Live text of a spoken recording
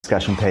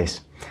Discussion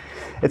piece.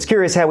 It's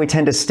curious how we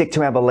tend to stick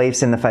to our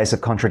beliefs in the face of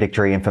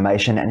contradictory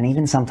information and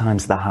even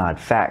sometimes the hard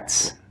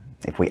facts.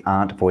 If we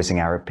aren't voicing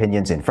our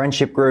opinions in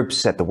friendship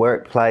groups, at the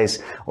workplace,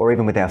 or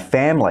even with our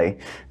family,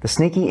 the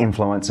sneaky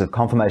influence of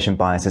confirmation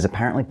bias is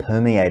apparently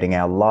permeating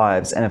our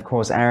lives. And of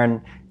course,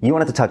 Aaron, you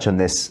wanted to touch on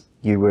this.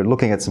 You were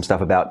looking at some stuff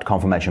about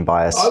confirmation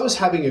bias. I was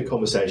having a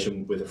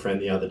conversation with a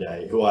friend the other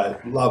day who I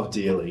love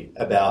dearly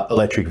about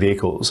electric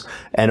vehicles.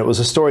 And it was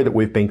a story that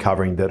we've been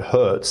covering that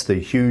Hertz, the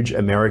huge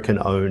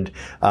American-owned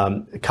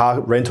car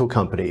rental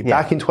company,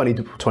 back in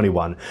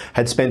 2021,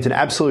 had spent an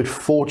absolute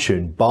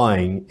fortune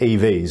buying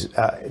EVs,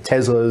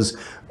 Teslas,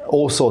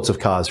 all sorts of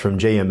cars from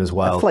GM as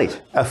well.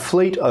 A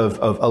fleet of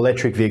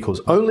electric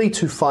vehicles, only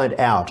to find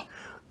out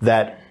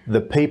that the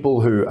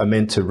people who are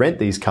meant to rent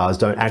these cars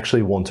don't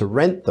actually want to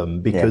rent them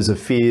because of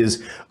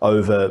fears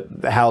over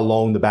how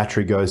long the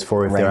battery goes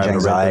for if they're able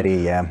to rent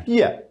them.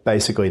 Yeah,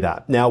 basically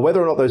that. Now,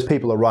 whether or not those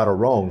people are right or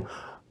wrong,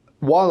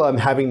 while I'm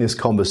having this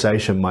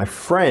conversation, my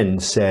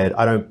friend said,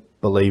 I don't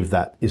believe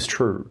that is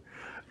true.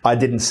 I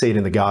didn't see it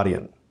in The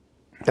Guardian.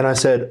 And I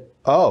said,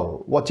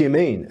 oh, what do you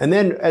mean? And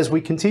then as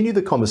we continue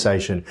the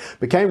conversation,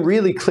 became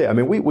really clear. I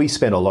mean, we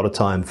spent a lot of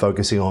time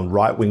focusing on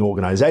right-wing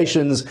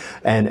organizations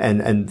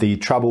and the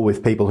trouble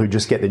with people who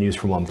just get the news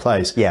from one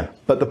place. Yeah.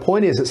 But the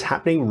point is, it's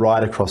happening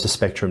right across the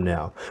spectrum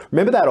now.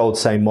 Remember that old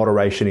saying,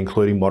 moderation,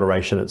 including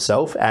moderation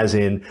itself, as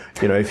in,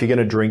 you know, if you're going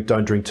to drink,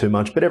 don't drink too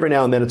much, but every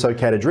now and then it's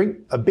okay to drink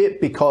a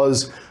bit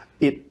because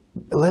it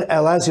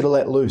allows you to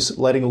let loose.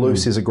 Letting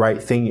loose is a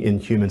great thing in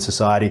human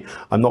society.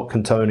 I'm not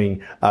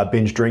condoning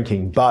binge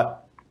drinking, but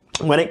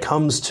when it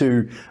comes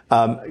to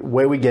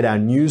where we get our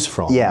news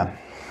from,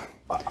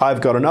 I've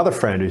got another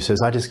friend who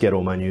says, I just get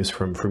all my news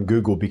from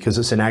Google because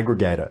it's an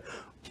aggregator.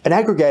 An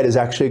aggregator is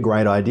actually a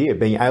great idea,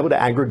 being able to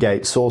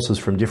aggregate sources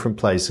from different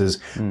places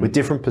with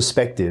different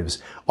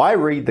perspectives. I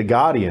read The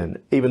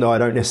Guardian, even though I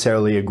don't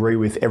necessarily agree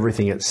with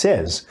everything it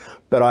says,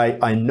 but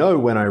I know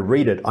when I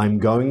read it, I'm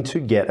going to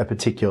get a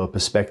particular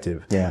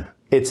perspective. Yeah.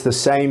 It's the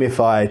same if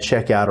I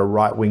check out a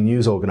right-wing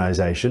news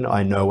organization,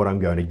 I know what I'm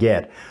going to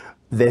get.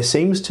 There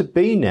seems to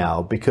be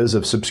now, because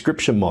of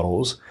subscription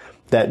models,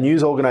 that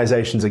news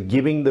organizations are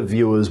giving the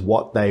viewers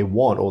what they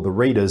want, or the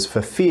readers,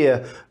 for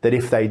fear that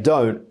if they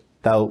don't,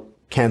 they'll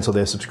cancel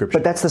their subscription.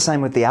 But that's the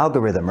same with the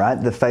algorithm, right?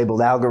 The fabled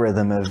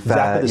algorithm of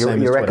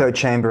your echo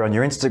chamber on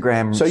your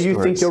Instagram. So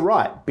you think you're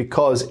right,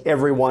 because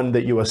everyone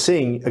that you are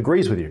seeing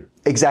agrees with you.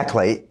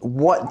 Exactly.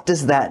 What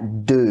does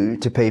that do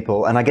to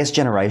people? And I guess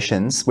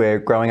generations, we're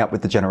growing up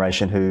with the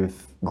generation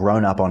who've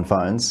grown up on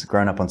phones,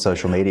 grown up on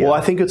social media. Well, I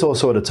think it's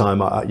also at a time,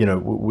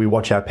 we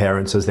watch our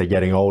parents as they're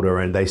getting older,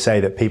 and they say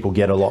that people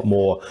get a lot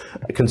more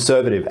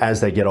conservative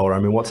as they get older. I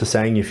mean, what's the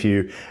saying? If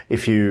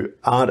you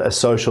aren't a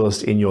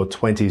socialist in your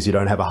 20s, you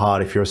don't have a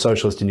heart. If you're a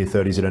socialist in your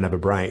 30s, you don't have a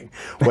brain.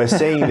 We're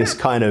seeing this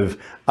kind of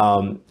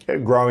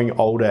growing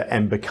older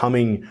and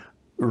becoming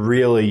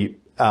really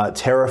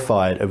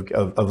terrified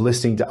of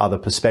listening to other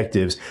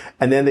perspectives.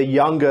 And then the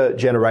younger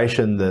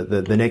generation,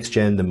 the next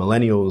gen, the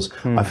millennials,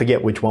 I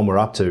forget which one we're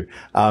up to,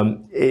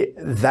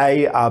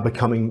 they are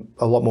becoming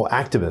a lot more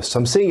activists.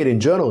 I'm seeing it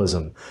in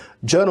journalism.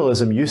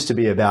 Journalism used to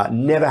be about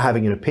never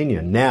having an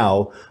opinion.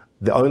 Now,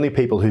 the only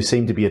people who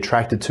seem to be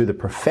attracted to the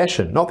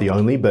profession, not the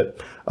only,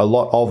 but a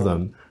lot of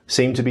them,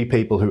 seem to be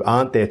people who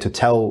aren't there to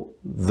tell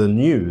the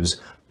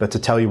news, but to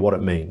tell you what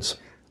it means.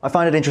 I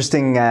find it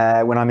interesting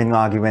when I'm in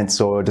arguments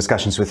or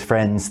discussions with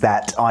friends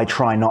that I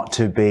try not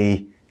to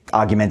be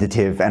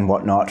argumentative and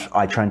whatnot.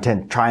 I try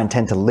and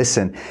tend to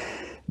listen.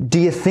 Do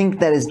you think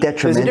that is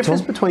detrimental? There's a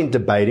difference between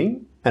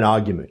debating and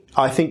argument.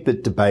 I think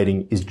that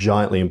debating is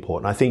giantly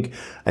important. I think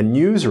a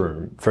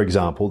newsroom, for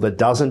example, that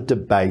doesn't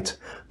debate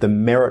the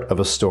merit of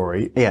a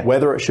story,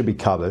 whether it should be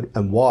covered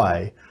and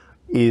why,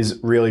 is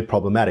really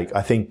problematic.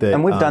 I think that...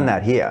 And we've done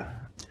that here.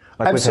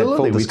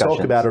 Absolutely. We talk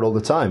about it all the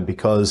time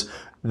because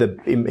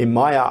in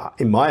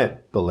my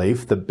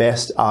belief, the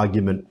best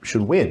argument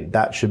should win.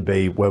 That should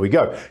be where we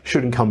go. It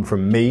shouldn't come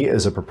from me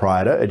as a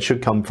proprietor. It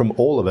should come from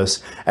all of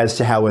us as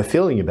to how we're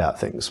feeling about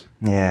things.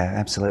 Yeah,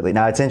 absolutely.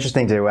 Now, it's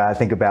interesting to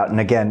think about. And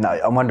again,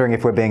 I'm wondering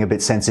if we're being a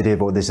bit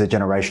sensitive, or there's a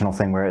generational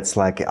thing where it's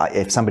like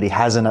if somebody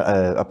has an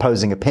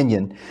opposing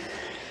opinion,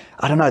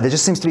 I don't know, there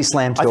just seems to be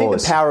slammed doors. I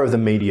think the power of the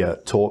media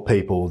taught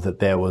people that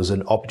there was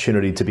an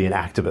opportunity to be an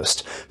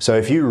activist. So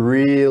if you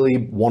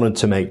really wanted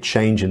to make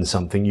change in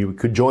something, you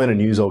could join a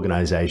news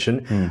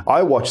organization.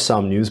 I watch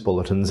some news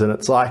bulletins and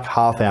it's like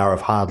half hour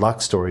of hard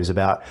luck stories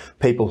about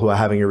people who are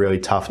having a really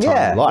tough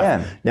time in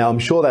life. Now, I'm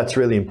sure that's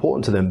really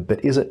important to them,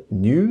 but is it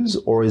news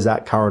or is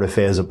that current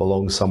affairs that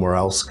belongs somewhere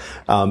else?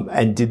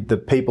 And did the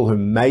people who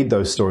made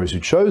those stories, who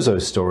chose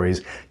those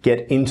stories,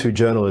 get into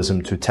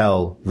journalism to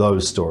tell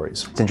those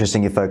stories? It's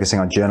interesting you're focusing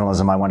on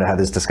journalism. I wonder how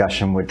this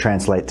discussion would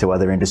translate to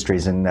other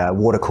industries and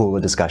water cooler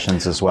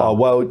discussions as well.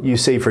 Well, you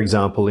see, for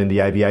example, in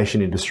the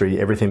aviation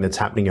industry, everything that's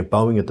happening at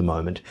Boeing at the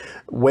moment,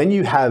 when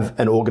you have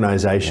an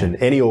organization,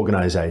 any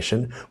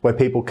organization, where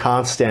people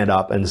can't stand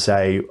up and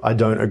say, I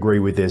don't agree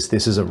with this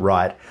isn't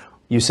right,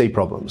 you see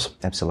problems.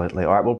 Absolutely. All right, well,